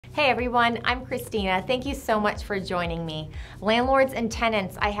Hey everyone, I'm Christina. Thank you so much for joining me. Landlords and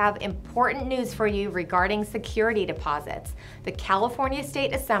tenants, I have important news for you regarding security deposits. The California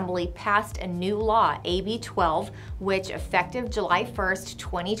State Assembly passed a new law, AB 12, which effective July 1st,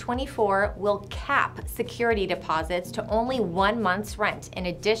 2024, will cap security deposits to only 1 month's rent in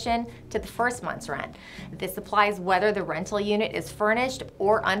addition to the first month's rent. This applies whether the rental unit is furnished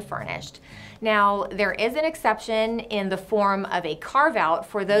or unfurnished. Now, there is an exception in the form of a carve-out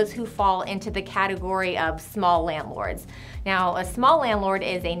for those who fall into the category of small landlords. Now, a small landlord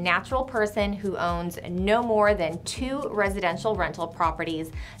is a natural person who owns no more than 2 residential rental properties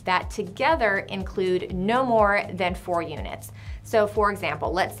that together include no more than 4 units. So for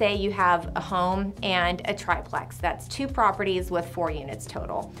example, let's say you have a home and a triplex. That's 2 properties with 4 units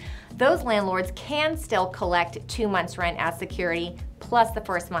total. Those landlords can still collect 2 months' rent as security plus the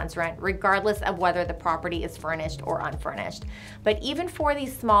first month's rent, regardless of whether the property is furnished or unfurnished. But even for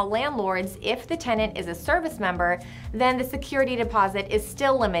these small landlords, if the tenant is a service member, then the security deposit is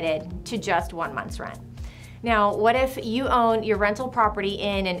still limited to just 1 month's rent. Now, what if you own your rental property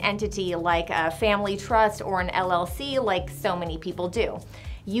in an entity like a family trust or an LLC, like so many people do?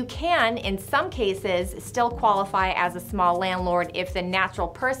 You can, in some cases, still qualify as a small landlord if the natural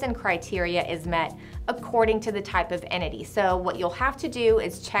person criteria is met according to the type of entity. So what you'll have to do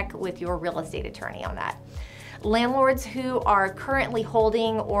is check with your real estate attorney on that. Landlords who are currently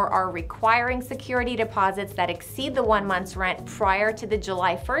holding or are requiring security deposits that exceed the 1 month's rent prior to the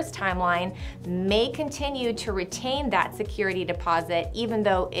July 1st timeline may continue to retain that security deposit even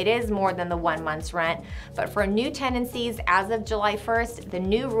though it is more than the 1 month's rent. But for new tenancies as of July 1st, the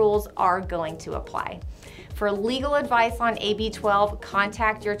new rules are going to apply. For legal advice on AB 12,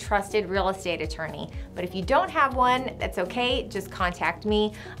 contact your trusted real estate attorney. But if you don't have one, that's okay, just contact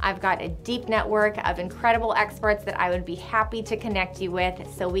me. I've got a deep network of incredible experts that I would be happy to connect you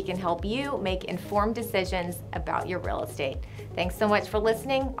with so we can help you make informed decisions about your real estate. Thanks so much for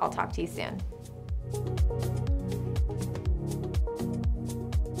listening. I'll talk to you soon.